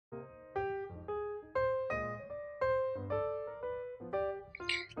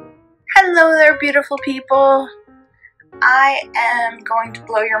Hello there, beautiful people. I am going to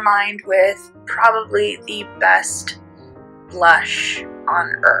blow your mind with probably the best blush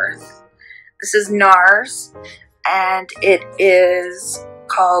on earth. This is NARS, and it is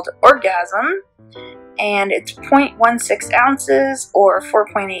called Orgasm, and it's 0.16 ounces or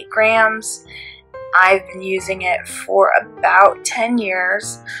 4.8 grams. I've been using it for about 10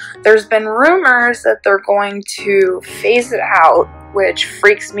 years. There's been rumors that they're going to phase it out, which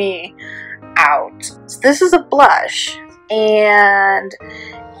freaks me out. So this is a blush, and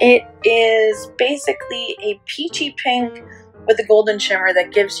it is basically a peachy pink with a golden shimmer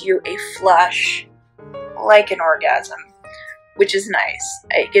that gives you a flush like an orgasm, which is nice.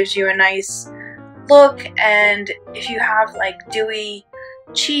 It gives you a nice look, and if you have like dewy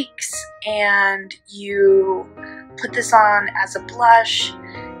cheeks and you put this on as a blush,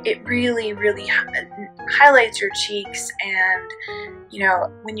 it really highlights your cheeks. And you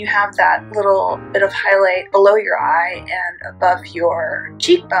know, when you have that little bit of highlight below your eye and above your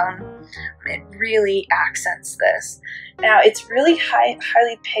cheekbone, it really accents this. Now it's really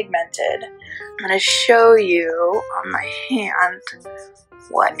highly pigmented. I'm going to show you on my hand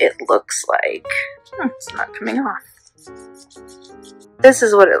what it looks like. It's not coming off. This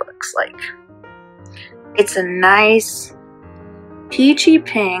is what it looks like. It's a nice peachy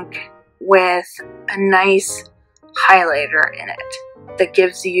pink with a nice highlighter in it that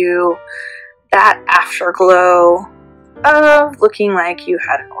gives you that afterglow of looking like you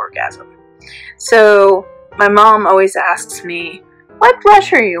had an orgasm. So my mom always asks me, what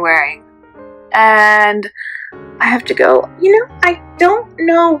blush are you wearing? And I have to go, you know, I don't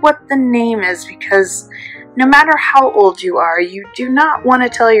know what the name is, because no matter how old you are, you do not want to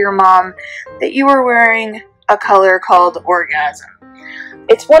tell your mom that you are wearing a color called Orgasm.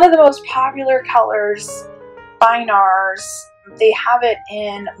 It's one of the most popular colors by NARS. They have it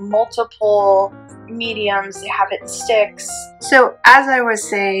in multiple mediums. They have it in sticks. So as I was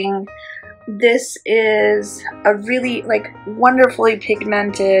saying, this is a really wonderfully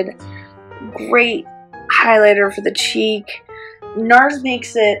pigmented, great highlighter for the cheek. NARS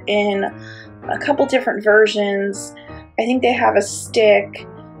makes it in a couple different versions. I think they have a stick.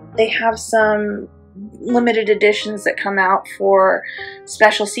 They have some limited editions that come out for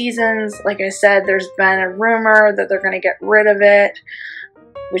special seasons. Like I said, there's been a rumor that they're going to get rid of it,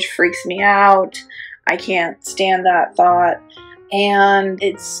 which freaks me out. I can't stand that thought. And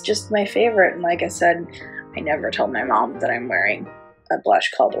it's just my favorite. And like I said, I never told my mom that I'm wearing a blush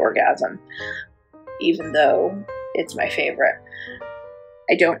called Orgasm, even though it's my favorite.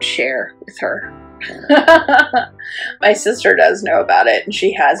 I don't share with her. My sister does know about it, and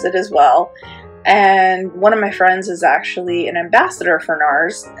she has it as well. And one of my friends is actually an ambassador for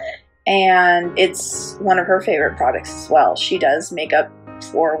NARS, and it's one of her favorite products as well. She does makeup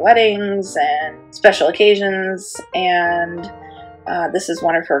for weddings and special occasions, and this is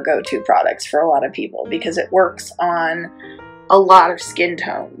one of her go-to products for a lot of people because it works on a lot of skin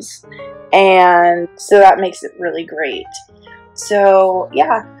tones, and so that makes it really great. So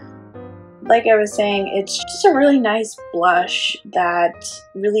yeah, like I was saying, it's just a really nice blush that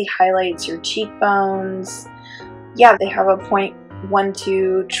really highlights your cheekbones. Yeah, they have a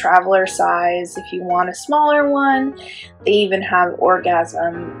 0.12 traveler size if you want a smaller one. They even have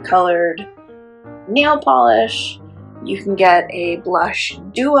Orgasm colored nail polish. You can get a blush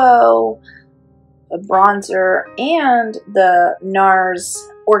duo, a bronzer, and the NARS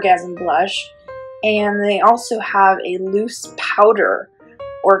Orgasm blush. And they also have a loose powder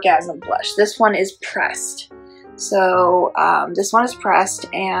Orgasm blush. This one is pressed. So this one is pressed,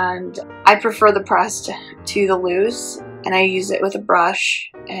 and I prefer the pressed to the loose, and I use it with a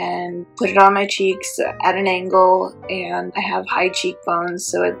brush and put it on my cheeks at an angle, and I have high cheekbones,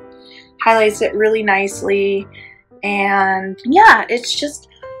 so it highlights it really nicely. And yeah, it's just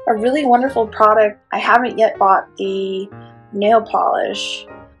a really wonderful product. I haven't yet bought the nail polish.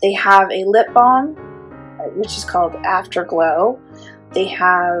 They have a lip balm, which is called Afterglow. They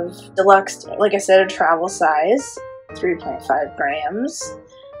have deluxe, like I said, a travel size, 3.5 grams.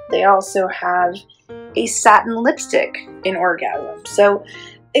 They also have a satin lipstick in Orgasm. So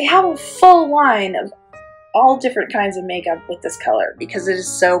they have a full line of all different kinds of makeup with this color because it is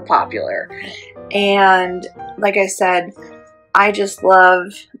so popular. And like I said, I just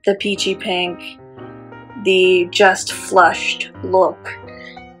love the peachy pink, the just flushed look.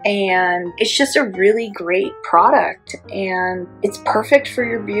 And it's just a really great product, and it's perfect for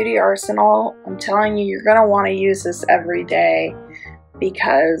your beauty arsenal. I'm telling you, you're going to want to use this every day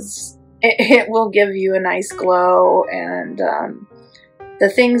because it will give you a nice glow. And the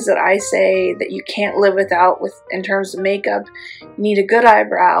things that I say that you can't live without in terms of makeup, you need a good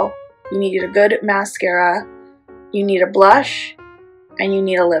eyebrow, You need a good mascara, you need a blush, and you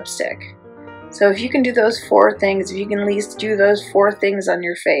need a lipstick. So if you can do those 4 things, if you can at least do those 4 things on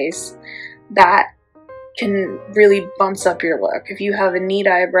your face, that can really bumps up your look. If you have a neat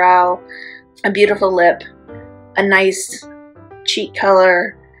eyebrow, a beautiful lip, a nice cheek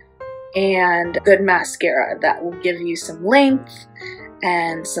color, and good mascara, that will give you some length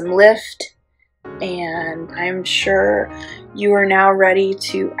and some lift, and I'm sure you are now ready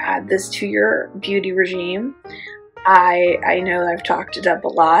to add this to your beauty regime. I know I've talked it up a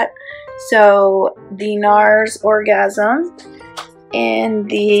lot. So the NARS Orgasm in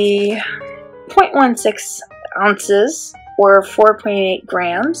the 0.16 ounces or 4.8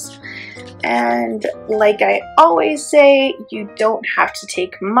 grams. And like I always say, you don't have to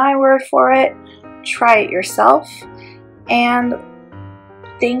take my word for it. Try it yourself. And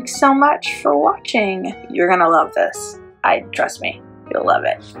thanks so much for watching. You're gonna love this. Trust me, you'll love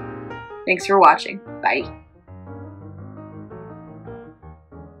it. Thanks for watching. Bye.